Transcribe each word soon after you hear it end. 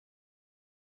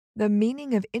The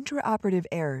Meaning of Intraoperative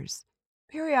Errors,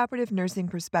 Perioperative Nursing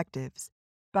Perspectives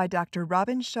by Dr.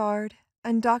 Robin Shard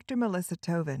and Dr. Melissa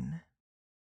Tovin.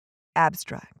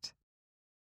 Abstract.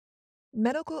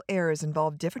 Medical errors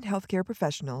involve different healthcare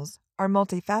professionals, are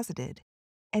multifaceted,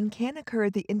 and can occur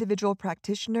at the individual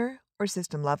practitioner or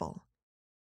system level.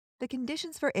 The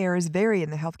conditions for errors vary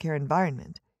in the healthcare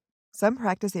environment. Some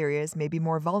practice areas may be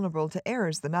more vulnerable to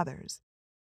errors than others.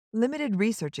 Limited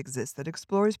research exists that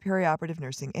explores perioperative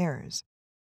nursing errors.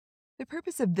 The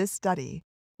purpose of this study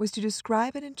was to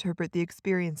describe and interpret the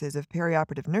experiences of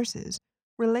perioperative nurses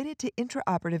related to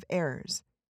intraoperative errors.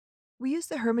 We used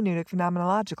the hermeneutic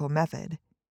phenomenological method.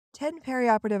 10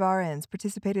 perioperative RNs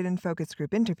participated in focus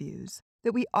group interviews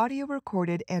that we audio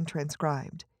recorded and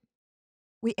transcribed.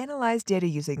 We analyzed data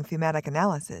using thematic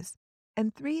analysis,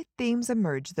 and 3 themes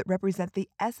emerged that represent the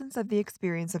essence of the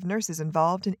experience of nurses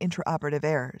involved in intraoperative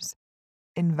errors: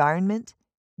 environment,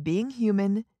 being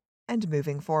human, and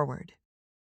moving forward.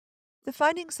 The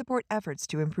findings support efforts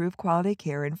to improve quality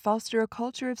care and foster a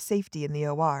culture of safety in the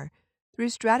OR through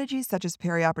strategies such as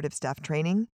perioperative staff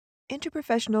training,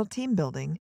 interprofessional team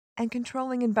building, and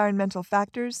controlling environmental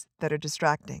factors that are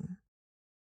distracting.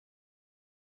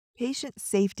 Patient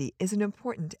safety is an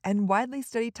important and widely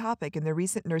studied topic in the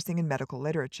recent nursing and medical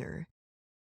literature.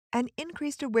 An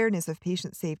increased awareness of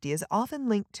patient safety is often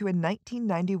linked to a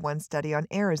 1991 study on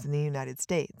errors in the United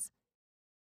States.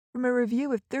 From a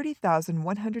review of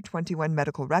 30,121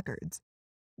 medical records,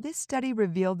 this study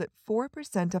revealed that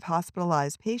 4% of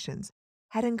hospitalized patients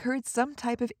had incurred some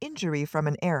type of injury from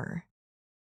an error.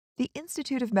 The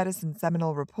Institute of Medicine's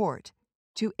seminal report,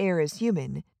 To Err is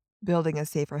Human, Building a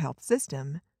Safer Health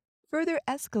System, further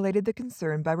escalated the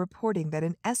concern by reporting that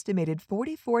an estimated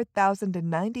 44,000 to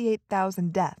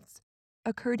 98,000 deaths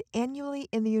occurred annually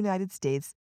in the United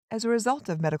States as a result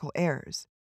of medical errors.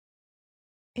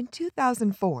 In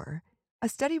 2004, a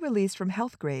study released from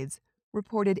Healthgrades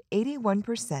reported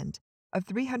 81% of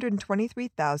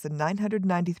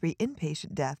 323,993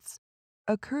 inpatient deaths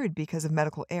occurred because of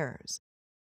medical errors,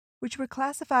 which were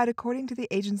classified according to the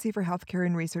Agency for Healthcare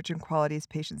and Research and Quality's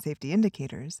patient safety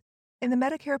indicators in the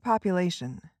Medicare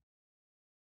population.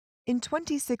 In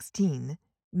 2016,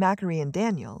 Macri and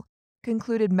Daniel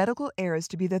concluded medical errors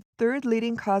to be the 3rd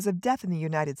leading cause of death in the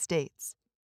United States.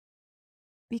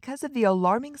 Because of the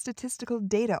alarming statistical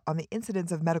data on the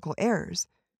incidence of medical errors,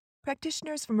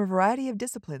 practitioners from a variety of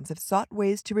disciplines have sought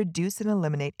ways to reduce and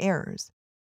eliminate errors.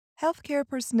 Healthcare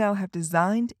personnel have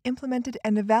designed, implemented,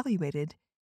 and evaluated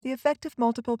the effect of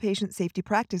multiple patient safety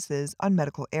practices on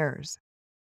medical errors.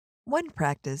 One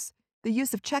practice, the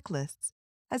use of checklists,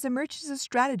 has emerged as a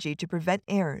strategy to prevent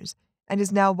errors and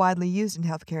is now widely used in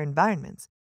healthcare environments,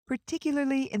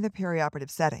 particularly in the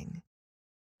perioperative setting.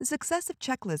 The success of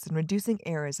checklists in reducing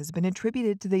errors has been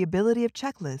attributed to the ability of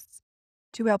checklists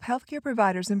to help healthcare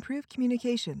providers improve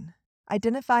communication,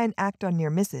 identify and act on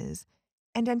near misses,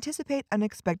 and anticipate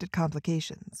unexpected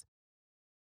complications.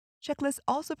 Checklists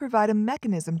also provide a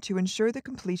mechanism to ensure the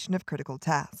completion of critical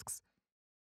tasks.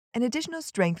 An additional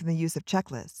strength in the use of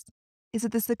checklists is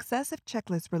that the success of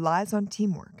checklists relies on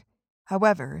teamwork.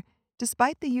 However,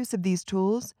 despite the use of these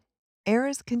tools,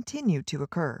 errors continue to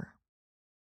occur.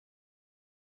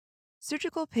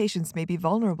 Surgical patients may be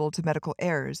vulnerable to medical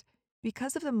errors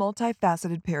because of the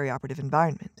multifaceted perioperative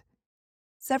environment.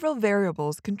 Several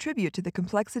variables contribute to the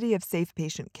complexity of safe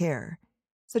patient care,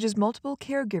 such as multiple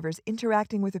caregivers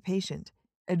interacting with a patient,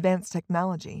 advanced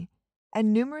technology,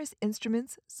 and numerous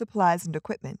instruments, supplies, and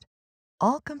equipment,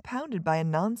 all compounded by a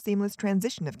non-seamless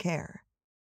transition of care.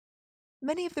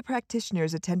 Many of the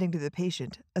practitioners attending to the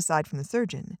patient, aside from the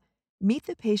surgeon, meet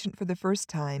the patient for the first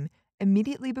time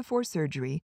immediately before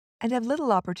surgery and have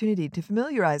little opportunity to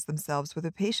familiarize themselves with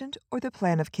the patient or the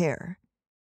plan of care.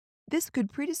 This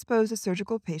could predispose a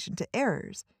surgical patient to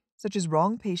errors, such as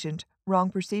wrong patient,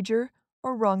 wrong procedure,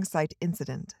 or wrong site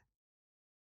incident.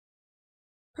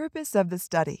 Purpose of the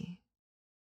study.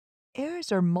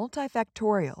 Errors are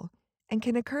multifactorial and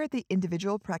can occur at the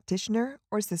individual practitioner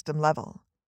or system level.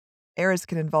 Errors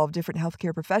can involve different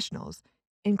healthcare professionals,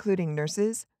 including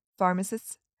nurses,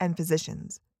 pharmacists, and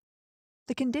physicians.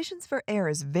 The conditions for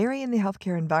errors vary in the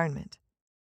healthcare environment.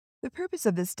 The purpose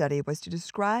of this study was to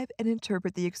describe and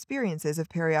interpret the experiences of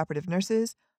perioperative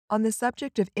nurses on the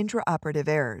subject of intraoperative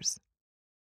errors.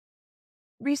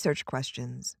 Research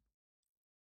questions.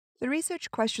 The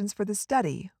research questions for the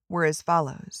study were as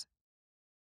follows.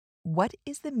 What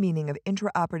is the meaning of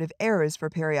intraoperative errors for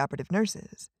perioperative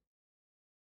nurses?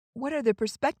 What are the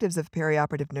perspectives of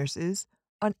perioperative nurses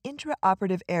on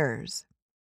intraoperative errors?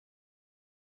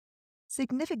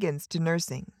 Significance to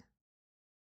nursing.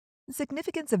 The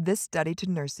significance of this study to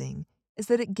nursing is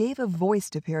that it gave a voice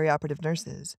to perioperative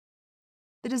nurses.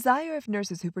 The desire of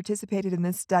nurses who participated in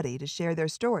this study to share their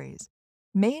stories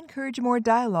may encourage more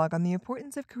dialogue on the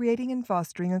importance of creating and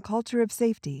fostering a culture of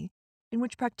safety in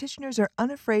which practitioners are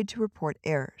unafraid to report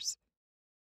errors.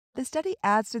 The study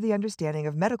adds to the understanding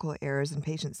of medical errors and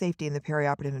patient safety in the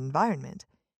perioperative environment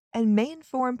and may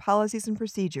inform policies and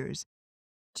procedures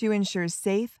to ensure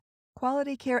safe,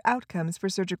 quality care outcomes for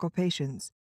surgical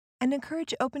patients and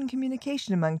encourage open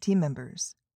communication among team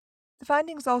members. The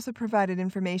findings also provided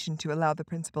information to allow the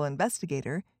principal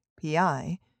investigator,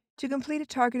 PI, to complete a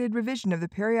targeted revision of the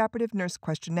perioperative nurse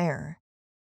questionnaire,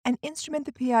 an instrument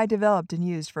the PI developed and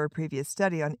used for a previous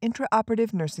study on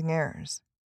intraoperative nursing errors.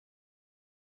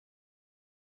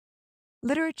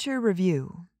 Literature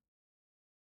review.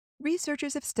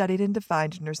 Researchers have studied and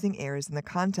defined nursing errors in the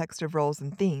context of roles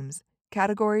and themes,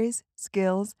 categories,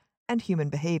 skills, and human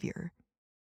behavior.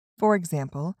 For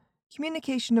example,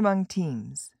 communication among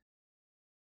teams.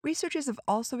 Researchers have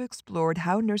also explored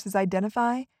how nurses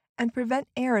identify and prevent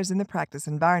errors in the practice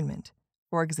environment,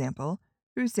 for example,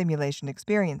 through simulation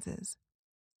experiences.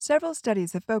 Several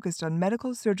studies have focused on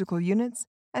medical surgical units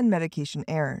and medication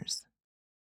errors.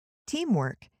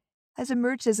 Teamwork has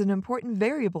emerged as an important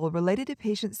variable related to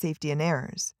patient safety and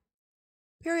errors.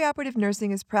 Perioperative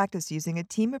nursing is practiced using a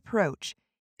team approach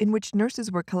in which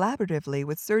nurses work collaboratively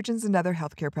with surgeons and other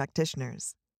healthcare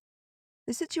practitioners.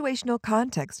 The situational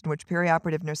context in which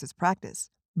perioperative nurses practice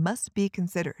must be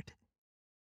considered.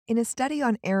 In a study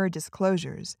on error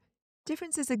disclosures,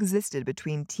 differences existed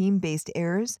between team-based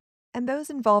errors and those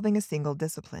involving a single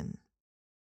discipline.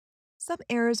 Some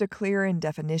errors are clearer in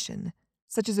definition,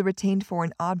 such as a retained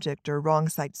foreign object or wrong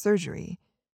site surgery,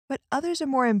 but others are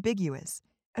more ambiguous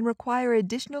and require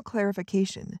additional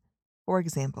clarification. For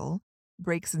example,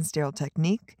 breaks in sterile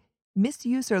technique,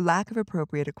 misuse or lack of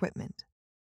appropriate equipment.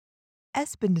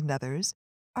 Espin and others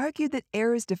argued that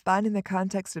errors defined in the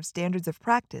context of standards of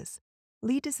practice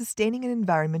lead to sustaining an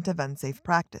environment of unsafe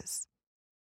practice.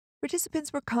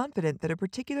 Participants were confident that a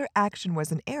particular action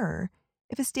was an error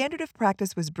if a standard of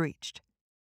practice was breached.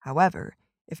 However,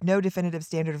 if no definitive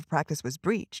standard of practice was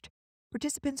breached,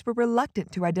 participants were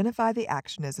reluctant to identify the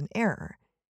action as an error,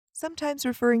 sometimes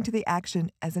referring to the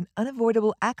action as an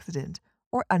unavoidable accident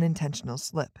or unintentional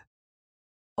slip.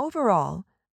 Overall,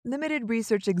 limited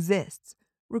research exists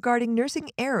regarding nursing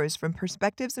errors from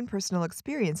perspectives and personal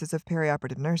experiences of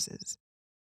perioperative nurses.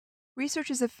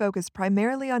 Researchers have focused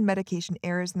primarily on medication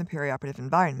errors in the perioperative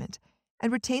environment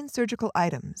and retained surgical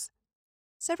items.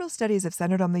 Several studies have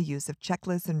centered on the use of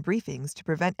checklists and briefings to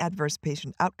prevent adverse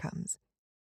patient outcomes.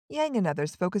 Yang and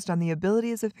others focused on the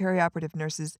abilities of perioperative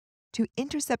nurses to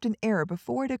intercept an error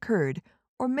before it occurred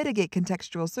or mitigate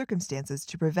contextual circumstances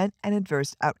to prevent an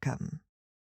adverse outcome.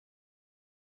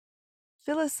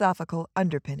 Philosophical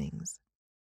underpinnings.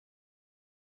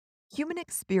 Human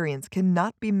experience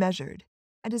cannot be measured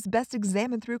and is best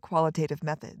examined through qualitative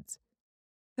methods.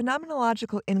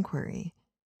 Phenomenological inquiry,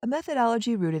 a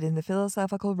methodology rooted in the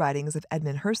philosophical writings of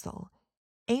Edmund Husserl,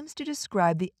 aims to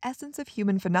describe the essence of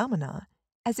human phenomena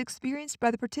as experienced by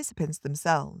the participants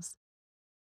themselves.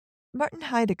 Martin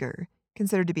Heidegger,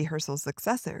 considered to be Husserl's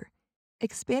successor,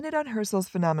 expanded on Husserl's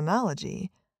phenomenology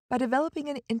by developing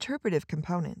an interpretive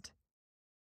component.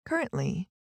 Currently,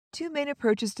 two main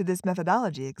approaches to this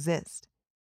methodology exist: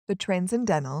 the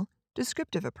transcendental,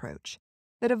 descriptive approach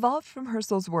that evolved from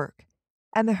Husserl's work,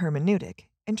 and the hermeneutic,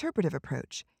 interpretive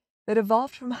approach that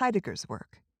evolved from Heidegger's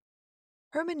work.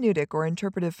 Hermeneutic or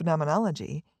interpretive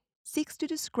phenomenology seeks to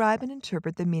describe and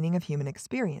interpret the meaning of human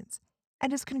experience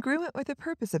and is congruent with the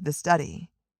purpose of the study.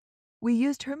 We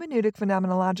used hermeneutic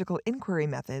phenomenological inquiry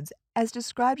methods as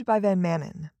described by Van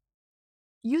Manen.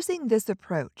 Using this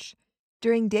approach,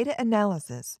 during data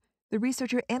analysis, the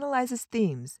researcher analyzes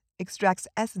themes, extracts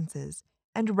essences,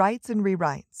 and writes and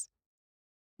rewrites.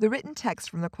 The written text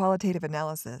from the qualitative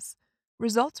analysis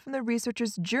results from the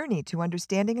researcher's journey to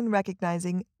understanding and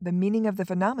recognizing the meaning of the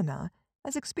phenomena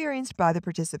as experienced by the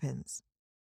participants.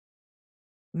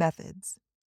 Methods.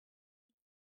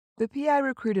 The PI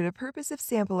recruited a purposive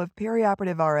sample of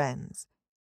perioperative RNs.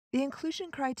 The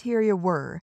inclusion criteria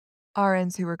were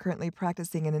RNs who were currently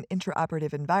practicing in an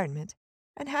intraoperative environment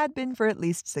and had been for at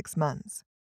least 6 months.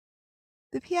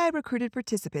 The PI recruited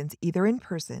participants either in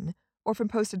person or from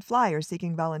posted flyers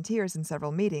seeking volunteers in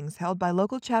several meetings held by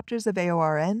local chapters of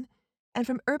AORN and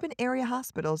from urban area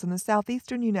hospitals in the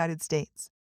southeastern United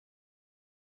States.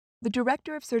 The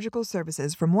Director of Surgical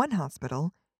Services from one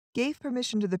hospital gave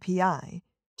permission to the PI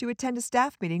to attend a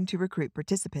staff meeting to recruit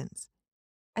participants,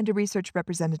 and a research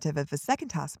representative of a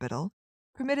second hospital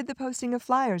permitted the posting of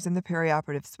flyers in the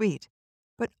perioperative suite,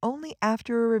 but only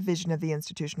after a revision of the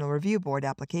Institutional Review Board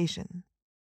application.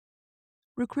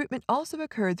 Recruitment also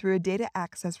occurred through a data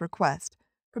access request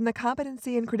from the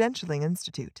Competency and Credentialing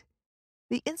Institute.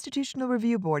 The Institutional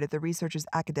Review Board at the researcher's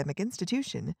academic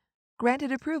institution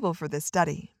granted approval for this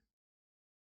study.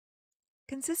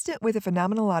 Consistent with a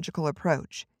phenomenological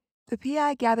approach, the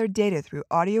PI gathered data through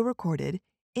audio-recorded,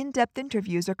 in-depth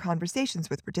interviews or conversations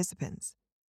with participants.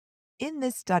 In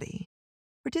this study,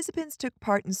 participants took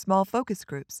part in small focus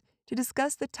groups to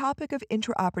discuss the topic of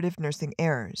intraoperative nursing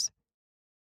errors.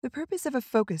 The purpose of a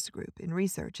focus group in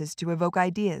research is to evoke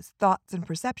ideas, thoughts, and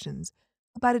perceptions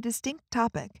about a distinct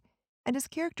topic and is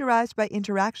characterized by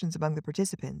interactions among the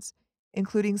participants,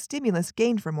 including stimulus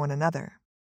gained from one another.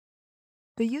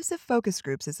 The use of focus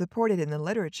groups is supported in the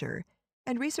literature,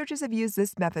 and researchers have used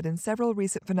this method in several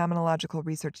recent phenomenological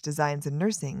research designs in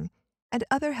nursing and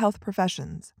other health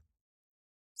professions.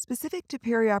 Specific to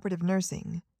perioperative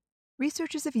nursing,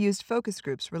 researchers have used focus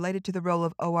groups related to the role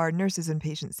of OR nurses in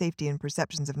patient safety and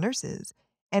perceptions of nurses,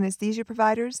 anesthesia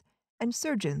providers, and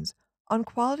surgeons on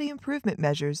quality improvement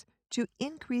measures to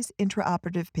increase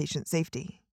intraoperative patient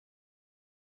safety.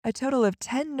 A total of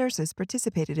 10 nurses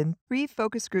participated in 3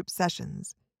 focus group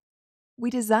sessions.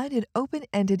 We designed an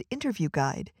open-ended interview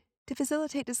guide to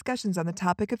facilitate discussions on the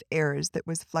topic of errors that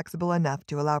was flexible enough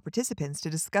to allow participants to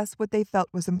discuss what they felt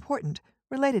was important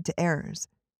related to errors.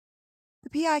 The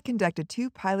PI conducted 2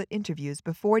 pilot interviews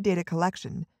before data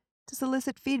collection to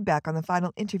solicit feedback on the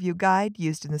final interview guide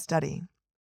used in the study.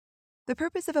 The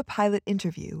purpose of a pilot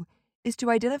interview is to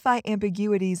identify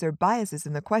ambiguities or biases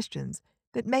in the questions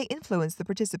that may influence the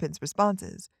participants'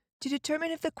 responses, to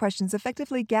determine if the questions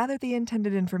effectively gather the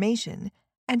intended information,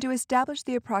 and to establish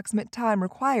the approximate time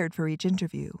required for each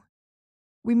interview.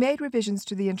 We made revisions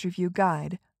to the interview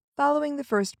guide following the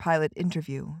first pilot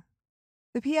interview.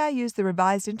 The PI used the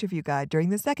revised interview guide during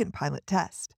the second pilot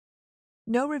test.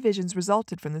 No revisions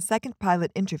resulted from the second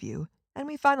pilot interview, and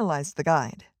we finalized the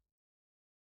guide.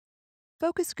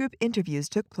 Focus group interviews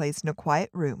took place in a quiet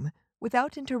room,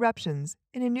 without interruptions,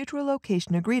 in a neutral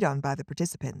location agreed on by the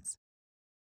participants.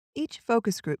 Each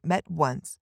focus group met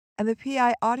once, and the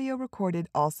PI audio recorded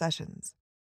all sessions.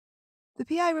 The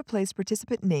PI replaced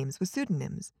participant names with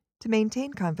pseudonyms to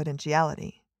maintain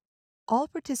confidentiality. All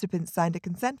participants signed a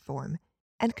consent form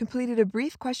and completed a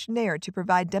brief questionnaire to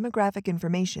provide demographic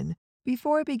information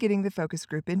before beginning the focus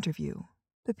group interview.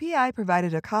 The PI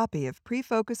provided a copy of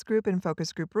pre-focus group and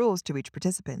focus group rules to each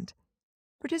participant.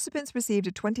 Participants received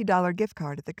a $20 gift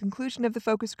card at the conclusion of the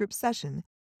focus group session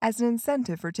as an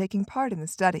incentive for taking part in the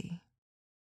study.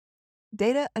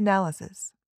 Data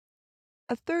analysis.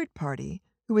 A third party,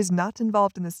 who was not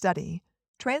involved in the study,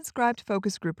 transcribed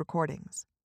focus group recordings.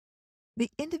 The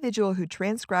individual who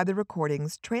transcribed the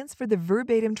recordings transferred the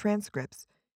verbatim transcripts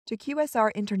to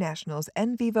QSR International's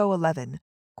NVivo 11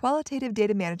 Qualitative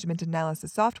Data Management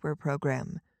Analysis software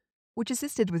program, which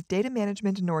assisted with data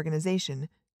management and organization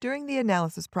during the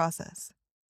analysis process.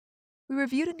 We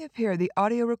reviewed and compared the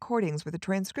audio recordings with the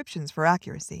transcriptions for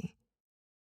accuracy.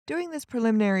 During this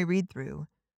preliminary read-through,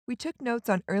 we took notes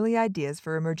on early ideas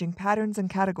for emerging patterns and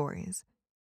categories.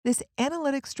 This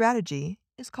analytic strategy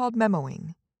is called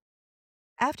memoing.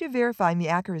 After verifying the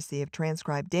accuracy of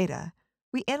transcribed data,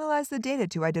 we analyzed the data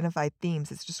to identify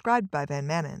themes as described by Van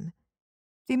Manen.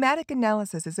 Thematic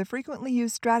analysis is a frequently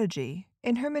used strategy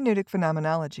in hermeneutic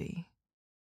phenomenology.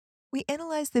 We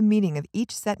analyzed the meaning of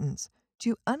each sentence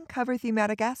to uncover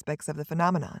thematic aspects of the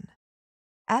phenomenon.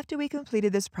 After we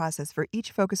completed this process for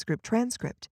each focus group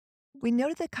transcript, we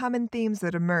noted the common themes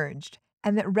that emerged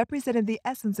and that represented the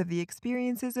essence of the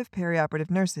experiences of perioperative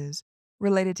nurses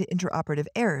related to intraoperative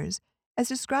errors as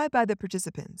described by the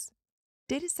participants.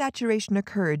 Data saturation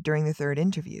occurred during the third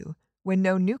interview, when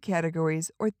no new categories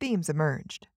or themes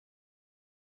emerged.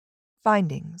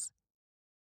 Findings.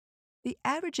 The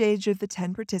average age of the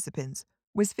 10 participants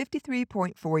was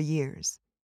 53.4 years.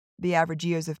 The average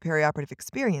years of perioperative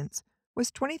experience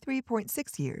was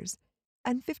 23.6 years,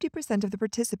 and 50% of the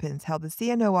participants held the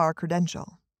CNOR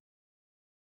credential.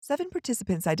 7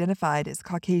 participants identified as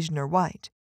Caucasian or white,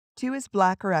 2 as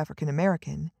Black or African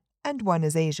American, and 1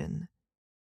 as Asian.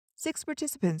 6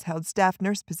 participants held staff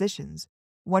nurse positions.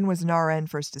 1 was an RN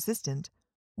first assistant,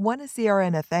 1 a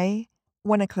CRNFA,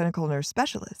 1 a clinical nurse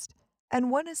specialist, and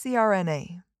 1 a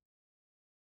CRNA.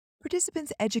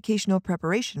 Participants' educational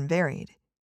preparation varied.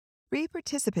 3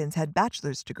 participants had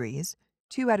bachelor's degrees,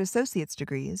 2 had associate's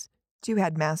degrees, 2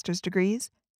 had master's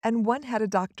degrees, and 1 had a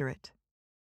doctorate.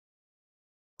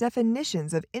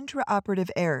 Definitions of intraoperative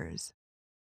errors.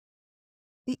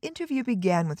 The interview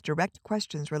began with direct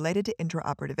questions related to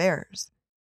intraoperative errors.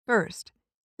 First,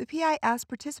 The PI asked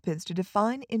participants to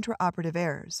define intraoperative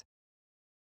errors.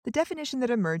 The definition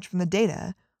that emerged from the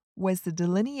data was the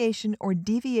delineation or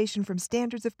deviation from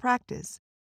standards of practice,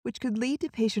 which could lead to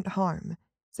patient harm,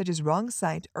 such as wrong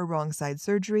site or wrong side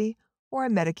surgery or a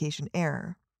medication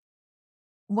error.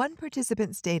 One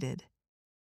participant stated,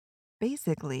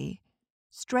 basically,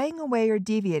 straying away or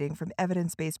deviating from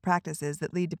evidence based practices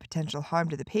that lead to potential harm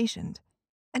to the patient,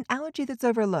 an allergy that's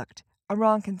overlooked, a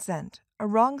wrong consent, a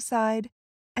wrong side,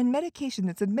 and medication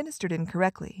that's administered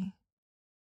incorrectly.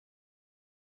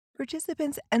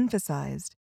 Participants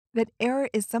emphasized that error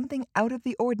is something out of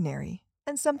the ordinary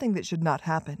and something that should not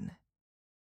happen.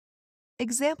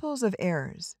 Examples of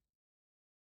errors.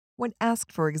 When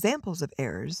asked for examples of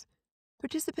errors,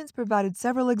 participants provided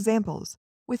several examples,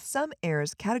 with some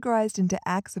errors categorized into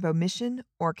acts of omission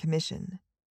or commission.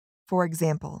 For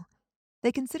example,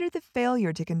 they considered the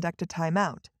failure to conduct a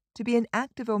timeout to be an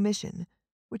act of omission,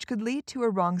 which could lead to a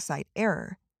wrong site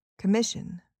error,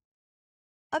 commission.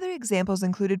 Other examples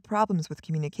included problems with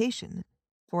communication.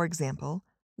 For example,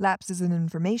 lapses in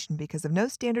information because of no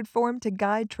standard form to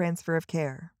guide transfer of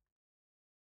care.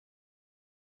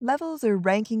 Levels or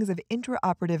rankings of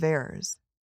intraoperative errors.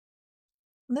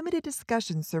 Limited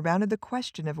discussion surrounded the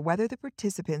question of whether the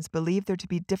participants believed there to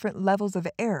be different levels of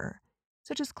error,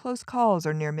 such as close calls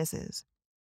or near misses.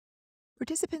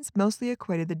 Participants mostly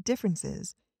equated the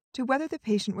differences to whether the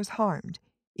patient was harmed,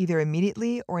 either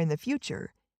immediately or in the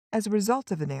future, as a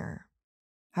result of an error.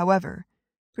 However,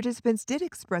 participants did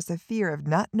express a fear of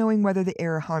not knowing whether the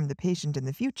error harmed the patient in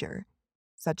the future,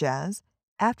 such as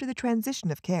after the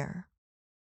transition of care.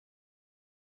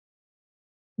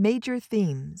 Major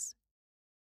themes.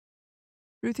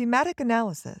 Through thematic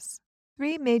analysis,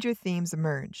 3 major themes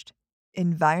emerged: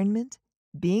 environment,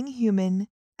 being human,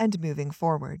 and moving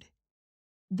forward.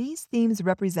 These themes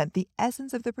represent the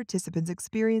essence of the participants'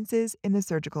 experiences in the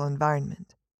surgical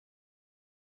environment.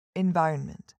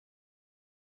 Environment.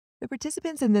 The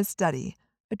participants in this study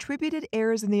attributed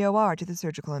errors in the OR to the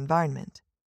surgical environment.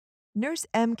 Nurse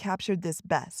M captured this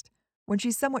best when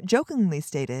she somewhat jokingly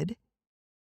stated,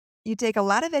 "You take a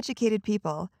lot of educated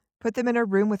people, put them in a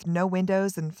room with no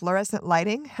windows and fluorescent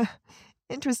lighting.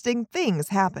 Interesting things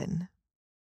happen."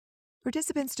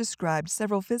 Participants described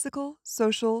several physical,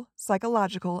 social,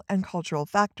 psychological, and cultural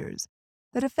factors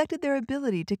that affected their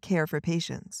ability to care for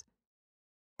patients.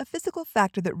 A physical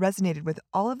factor that resonated with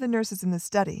all of the nurses in the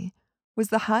study was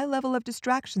the high level of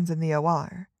distractions in the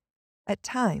OR. At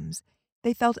times,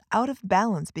 they felt out of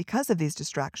balance because of these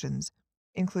distractions,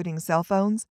 including cell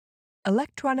phones,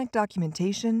 electronic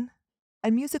documentation,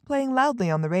 and music playing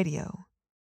loudly on the radio.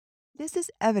 This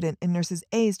is evident in Nurses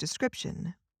A's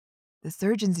description. The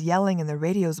surgeon's yelling and the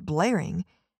radio's blaring,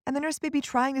 and the nurse may be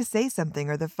trying to say something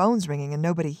or the phone's ringing and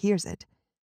nobody hears it.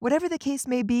 Whatever the case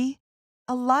may be,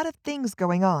 a lot of things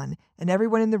going on, and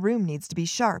everyone in the room needs to be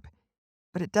sharp,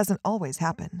 but it doesn't always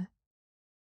happen.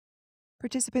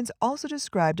 Participants also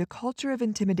described a culture of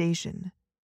intimidation.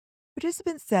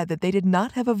 Participants said that they did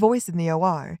not have a voice in the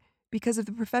OR because of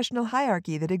the professional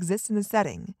hierarchy that exists in the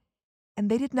setting, and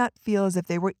they did not feel as if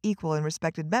they were equal and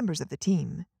respected members of the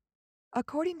team.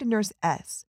 According to Nurse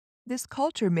S, this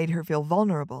culture made her feel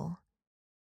vulnerable.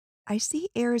 "I see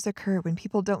errors occur when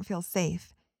people don't feel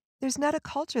safe. There's not a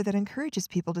culture that encourages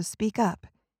people to speak up,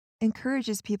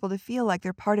 encourages people to feel like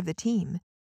they're part of the team,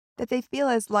 that they feel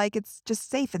as like it's just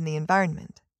safe in the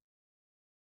environment."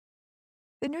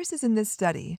 The nurses in this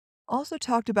study also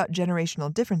talked about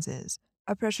generational differences,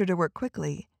 a pressure to work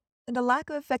quickly, and a lack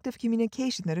of effective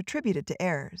communication that attributed to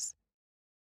errors.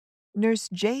 Nurse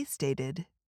J stated,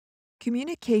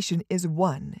 "Communication is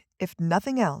one, if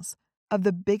nothing else, of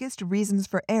the biggest reasons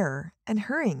for error and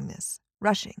hurryingness,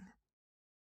 rushing."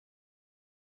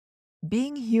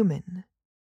 Being human.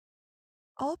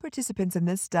 All participants in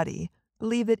this study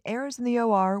believe that errors in the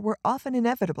OR were often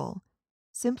inevitable,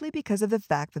 simply because of the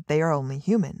fact that they are only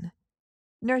human.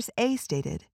 Nurse A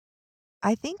stated,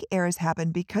 "I think errors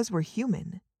happen because we're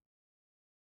human."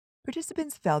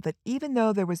 Participants felt that even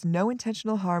though there was no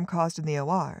intentional harm caused in the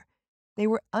OR, they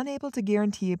were unable to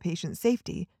guarantee a patient's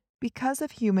safety because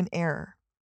of human error.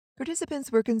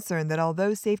 Participants were concerned that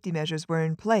although safety measures were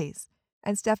in place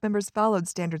and staff members followed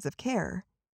standards of care,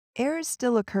 errors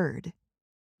still occurred.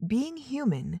 Being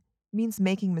human means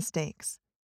making mistakes.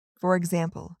 For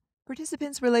example,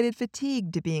 participants related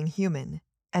fatigue to being human,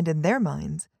 and in their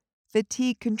minds,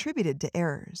 fatigue contributed to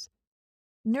errors.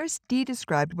 Nurse D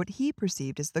described what he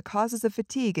perceived as the causes of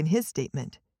fatigue in his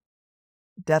statement.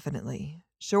 "Definitely,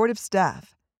 short of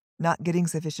staff, not getting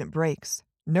sufficient breaks,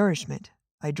 nourishment,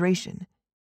 hydration,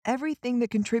 everything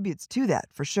that contributes to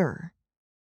that for sure."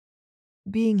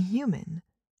 Being human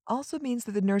also means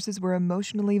that the nurses were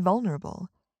emotionally vulnerable,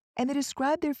 and they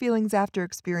described their feelings after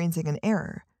experiencing an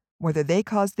error, whether they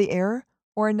caused the error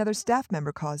or another staff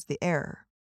member caused the error.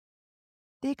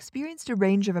 They experienced a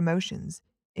range of emotions,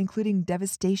 including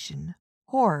devastation,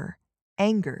 horror,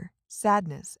 anger,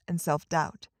 sadness, and self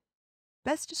doubt,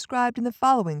 best described in the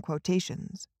following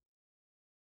quotations: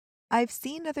 I've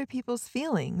seen other people's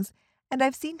feelings, and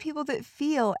I've seen people that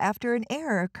feel after an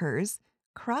error occurs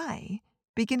cry,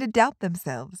 begin to doubt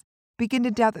themselves, begin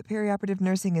to doubt that perioperative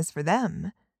nursing is for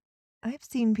them. I've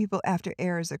seen people after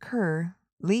errors occur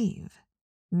leave.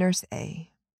 Nurse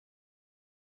A.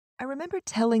 I remember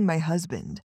telling my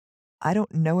husband, I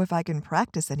don't know if I can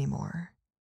practice anymore.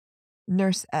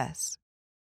 Nurse S.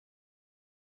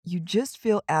 You just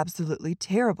feel absolutely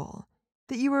terrible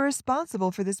that you were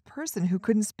responsible for this person who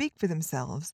couldn't speak for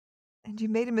themselves, and you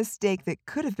made a mistake that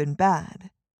could have been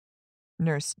bad.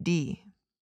 Nurse D.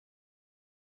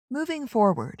 Moving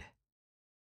forward.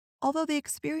 Although the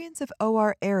experience of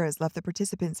OR errors left the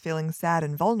participants feeling sad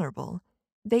and vulnerable,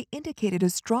 they indicated a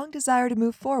strong desire to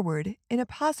move forward in a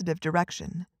positive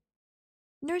direction.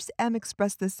 Nurse M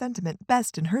expressed this sentiment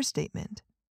best in her statement.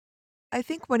 I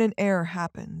think when an error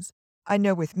happens, I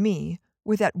know with me,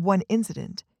 with that one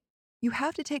incident, you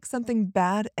have to take something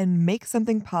bad and make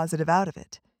something positive out of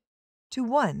it. To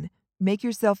one, make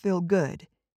yourself feel good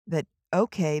that,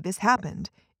 okay, this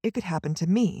happened. It could happen to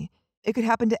me. It could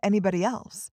happen to anybody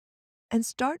else. And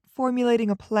start formulating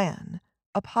a plan,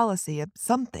 a policy, a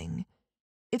something.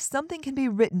 If something can be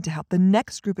written to help the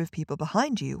next group of people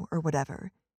behind you or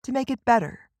whatever, to make it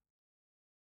better.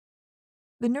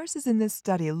 The nurses in this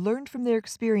study learned from their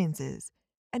experiences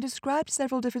and described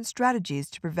several different strategies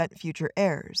to prevent future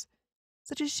errors,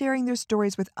 such as sharing their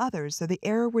stories with others so the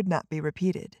error would not be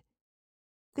repeated.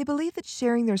 They believed that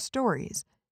sharing their stories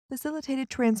facilitated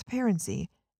transparency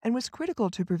and was critical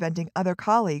to preventing other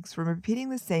colleagues from repeating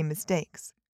the same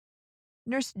mistakes.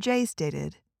 Nurse J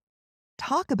stated,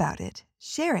 talk about it,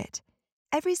 share it.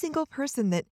 Every single person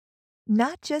that,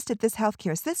 not just at this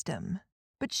healthcare system,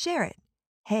 but share it.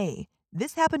 Hey,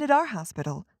 this happened at our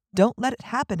hospital. Don't let it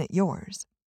happen at yours.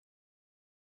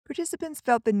 Participants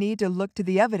felt the need to look to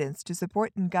the evidence to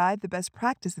support and guide the best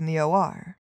practice in the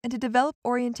OR, and to develop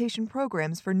orientation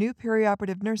programs for new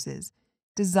perioperative nurses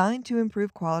designed to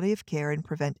improve quality of care and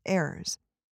prevent errors.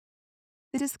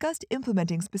 They discussed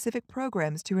implementing specific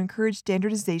programs to encourage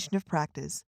standardization of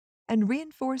practice and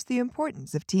reinforce the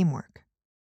importance of teamwork.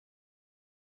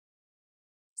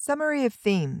 Summary of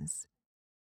themes.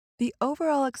 The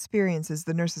overall experiences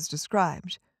the nurses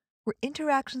described were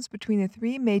interactions between the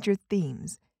three major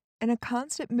themes and a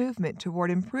constant movement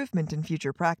toward improvement in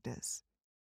future practice.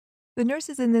 The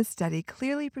nurses in this study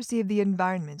clearly perceived the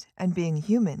environment and being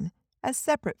human as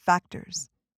separate factors.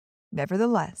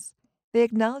 Nevertheless, they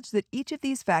acknowledged that each of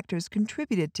these factors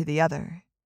contributed to the other.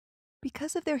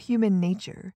 Because of their human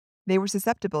nature, they were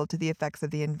susceptible to the effects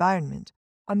of the environment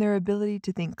on their ability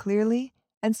to think clearly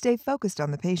and stay focused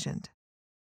on the patient.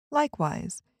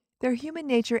 Likewise, their human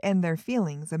nature and their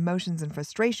feelings, emotions, and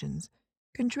frustrations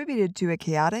contributed to a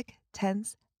chaotic,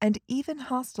 tense, and even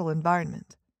hostile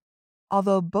environment.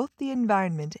 Although both the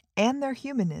environment and their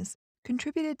humanness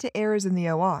contributed to errors in the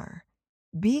OR,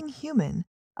 being human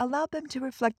allowed them to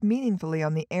reflect meaningfully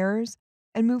on the errors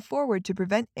and move forward to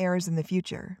prevent errors in the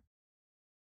future.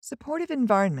 Supportive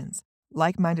environments,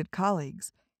 like-minded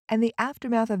colleagues, and the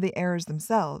aftermath of the errors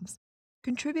themselves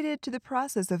contributed to the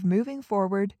process of moving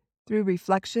forward through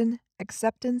reflection,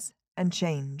 acceptance, and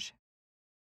change.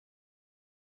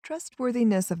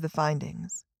 Trustworthiness of the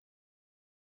findings.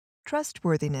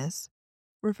 Trustworthiness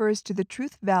refers to the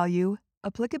truth value,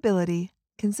 applicability,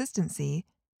 consistency,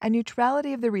 and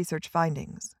neutrality of the research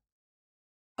findings.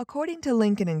 According to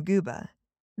Lincoln and Guba,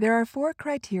 there are 4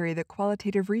 criteria that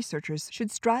qualitative researchers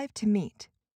should strive to meet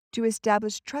to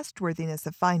establish trustworthiness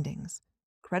of findings: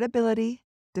 credibility,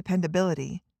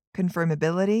 dependability,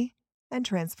 confirmability, and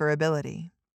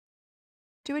transferability.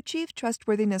 To achieve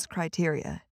trustworthiness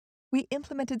criteria, we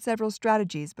implemented several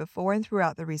strategies before and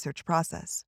throughout the research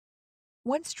process.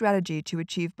 One strategy to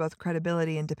achieve both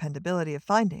credibility and dependability of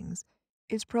findings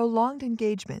is prolonged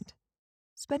engagement,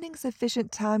 spending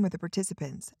sufficient time with the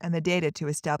participants and the data to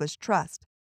establish trust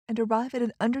and arrive at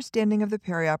an understanding of the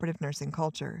perioperative nursing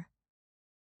culture.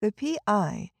 The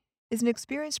PI is an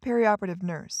experienced perioperative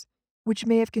nurse, which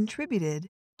may have contributed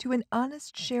to an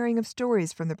honest sharing of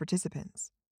stories from the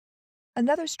participants.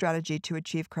 Another strategy to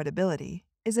achieve credibility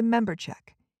is a member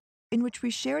check, in which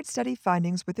we shared study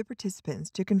findings with the participants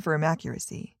to confirm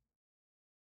accuracy.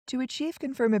 To achieve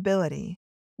confirmability,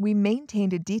 we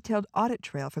maintained a detailed audit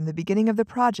trail from the beginning of the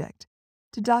project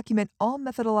to document all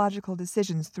methodological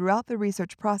decisions throughout the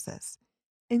research process,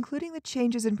 including the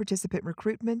changes in participant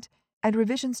recruitment and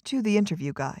revisions to the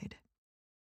interview guide.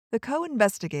 The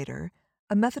co-investigator,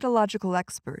 a methodological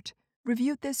expert,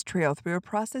 reviewed this trail through a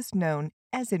process known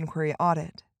as inquiry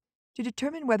audit to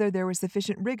determine whether there was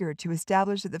sufficient rigor to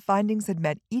establish that the findings had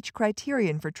met each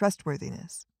criterion for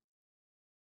trustworthiness.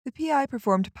 The PI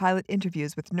performed pilot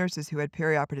interviews with nurses who had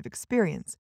perioperative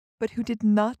experience, but who did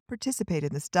not participate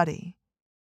in the study.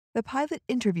 The pilot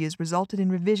interviews resulted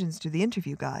in revisions to the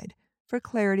interview guide for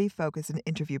clarity, focus, and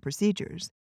interview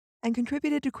procedures, and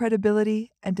contributed to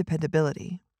credibility and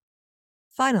dependability.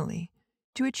 Finally,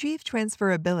 to achieve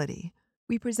transferability,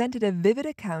 we presented a vivid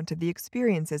account of the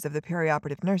experiences of the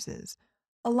perioperative nurses,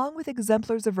 along with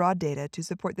exemplars of raw data to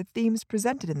support the themes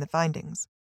presented in the findings.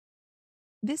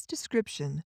 This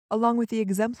description, along with the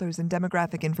exemplars and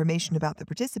demographic information about the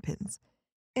participants,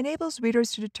 enables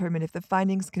readers to determine if the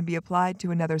findings can be applied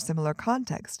to another similar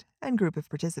context and group of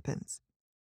participants.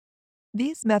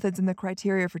 These methods and the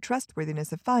criteria for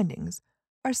trustworthiness of findings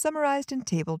are summarized in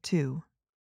Table 2.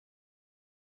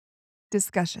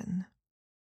 Discussion.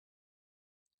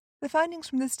 The findings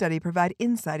from this study provide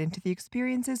insight into the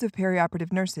experiences of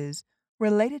perioperative nurses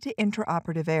related to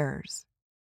intraoperative errors.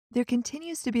 There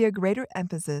continues to be a greater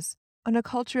emphasis on a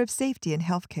culture of safety in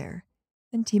healthcare,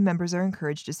 and team members are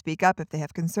encouraged to speak up if they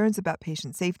have concerns about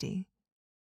patient safety.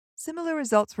 Similar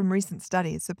results from recent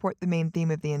studies support the main theme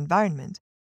of the environment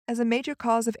as a major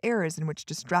cause of errors in which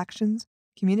distractions,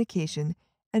 communication,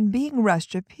 and being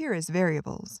rushed appear as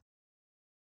variables.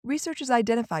 Researchers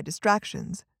identified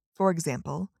distractions, for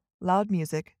example, loud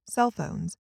music, cell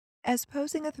phones, as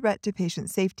posing a threat to patient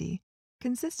safety,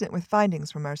 consistent with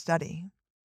findings from our study.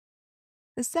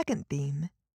 The second theme,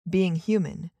 being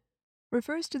human,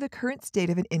 refers to the current state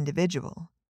of an individual,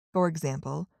 for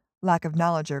example, lack of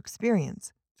knowledge or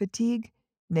experience, fatigue,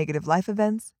 negative life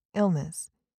events, illness,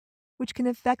 which can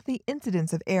affect the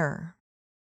incidence of error.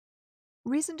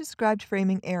 Reason described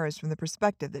framing errors from the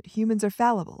perspective that humans are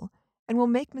fallible and will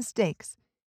make mistakes,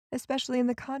 especially in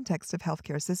the context of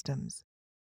healthcare systems.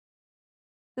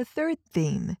 The third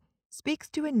theme speaks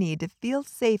to a need to feel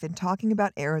safe in talking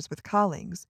about errors with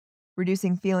colleagues,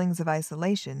 reducing feelings of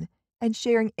isolation, and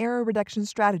sharing error reduction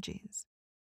strategies.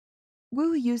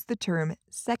 Wu used the term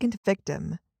second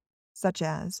victim, such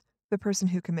as the person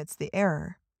who commits the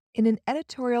error, in an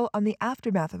editorial on the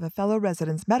aftermath of a fellow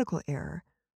resident's medical error,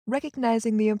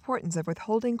 recognizing the importance of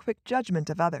withholding quick judgment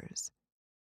of others.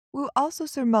 Wu also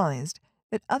surmised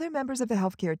that other members of the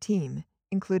healthcare team,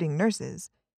 including nurses,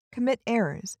 commit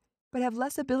errors but have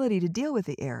less ability to deal with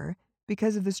the error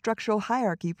because of the structural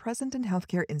hierarchy present in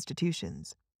healthcare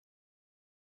institutions.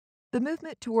 The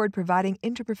movement toward providing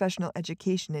interprofessional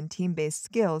education and team-based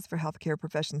skills for healthcare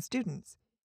profession students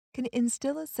can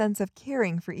instill a sense of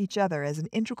caring for each other as an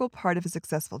integral part of a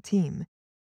successful team,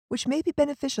 which may be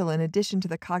beneficial in addition to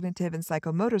the cognitive and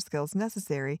psychomotor skills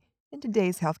necessary in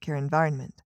today's healthcare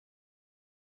environment.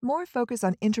 More focus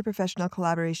on interprofessional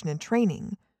collaboration and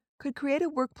training could create a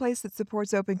workplace that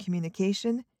supports open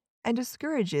communication and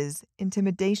discourages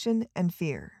intimidation and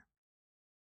fear.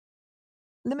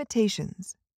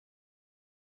 Limitations.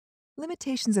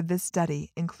 Limitations of this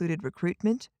study included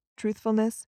recruitment,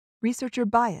 truthfulness, researcher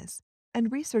bias,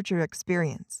 and researcher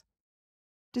experience.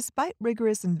 Despite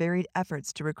rigorous and varied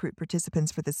efforts to recruit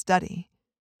participants for this study,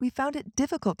 we found it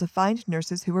difficult to find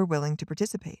nurses who were willing to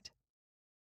participate.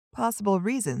 Possible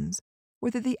reasons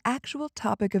were that the actual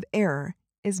topic of error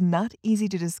is not easy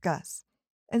to discuss,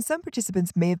 and some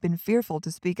participants may have been fearful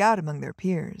to speak out among their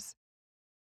peers.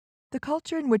 The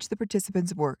culture in which the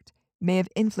participants worked may have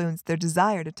influenced their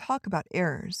desire to talk about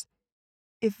errors.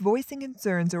 If voicing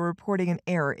concerns or reporting an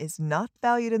error is not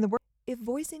valued in the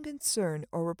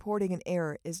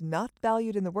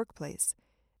workplace,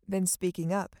 then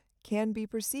speaking up can be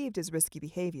perceived as risky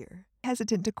behavior.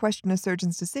 Hesitant to question a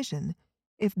surgeon's decision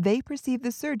if they perceive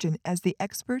the surgeon as the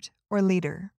expert or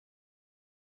leader.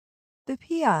 The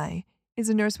PI is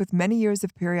a nurse with many years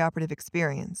of perioperative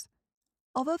experience.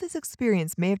 Although this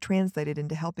experience may have translated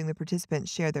into helping the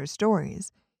participants share their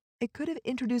stories, it could have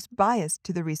introduced bias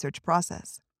to the research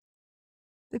process.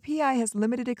 The PI has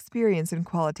limited experience in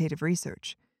qualitative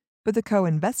research, but the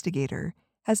co-investigator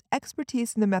has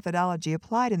expertise in the methodology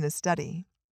applied in this study.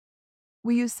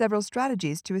 We use several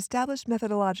strategies to establish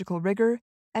methodological rigor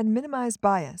and minimize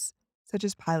bias, such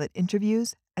as pilot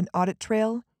interviews, an audit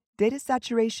trail, data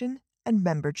saturation, and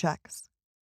member checks.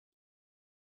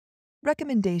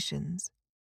 Recommendations.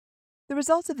 The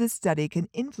results of this study can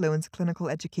influence clinical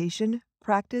education,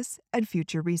 practice, and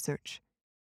future research.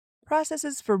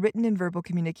 Processes for written and verbal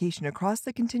communication across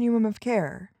the continuum of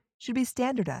care should be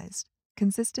standardized,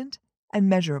 consistent, and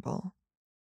measurable.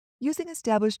 Using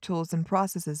established tools and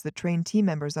processes that train team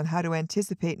members on how to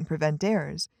anticipate and prevent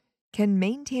errors can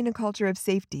maintain a culture of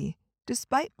safety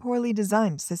despite poorly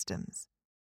designed systems.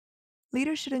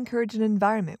 Leaders should encourage an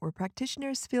environment where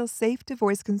practitioners feel safe to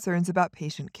voice concerns about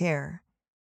patient care.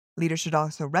 Leaders should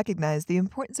also recognize the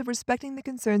importance of respecting the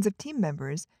concerns of team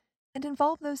members and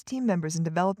involve those team members in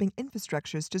developing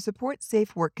infrastructures to support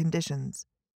safe work conditions.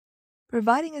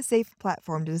 Providing a safe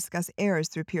platform to discuss errors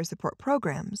through peer support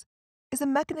programs is a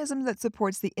mechanism that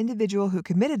supports the individual who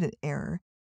committed an error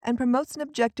and promotes an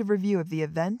objective review of the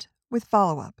event with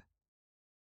follow up.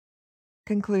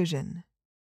 Conclusion: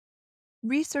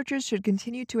 researchers should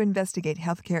continue to investigate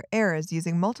healthcare errors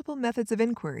using multiple methods of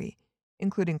inquiry,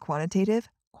 including quantitative,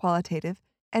 qualitative,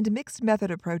 and mixed method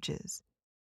approaches.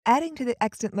 Adding to the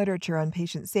extant literature on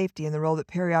patient safety and the role that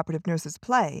perioperative nurses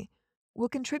play will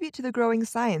contribute to the growing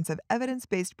science of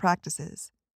evidence-based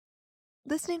practices.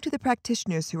 Listening to the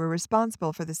practitioners who are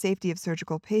responsible for the safety of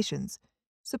surgical patients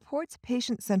supports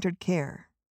patient-centered care.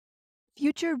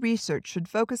 Future research should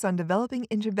focus on developing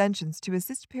interventions to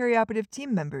assist perioperative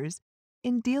team members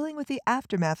in dealing with the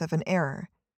aftermath of an error,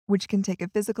 which can take a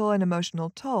physical and emotional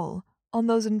toll on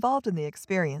those involved in the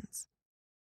experience.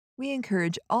 We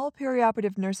encourage all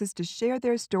perioperative nurses to share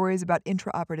their stories about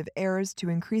intraoperative errors to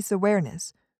increase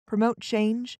awareness, promote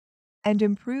change, and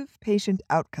improve patient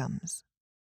outcomes.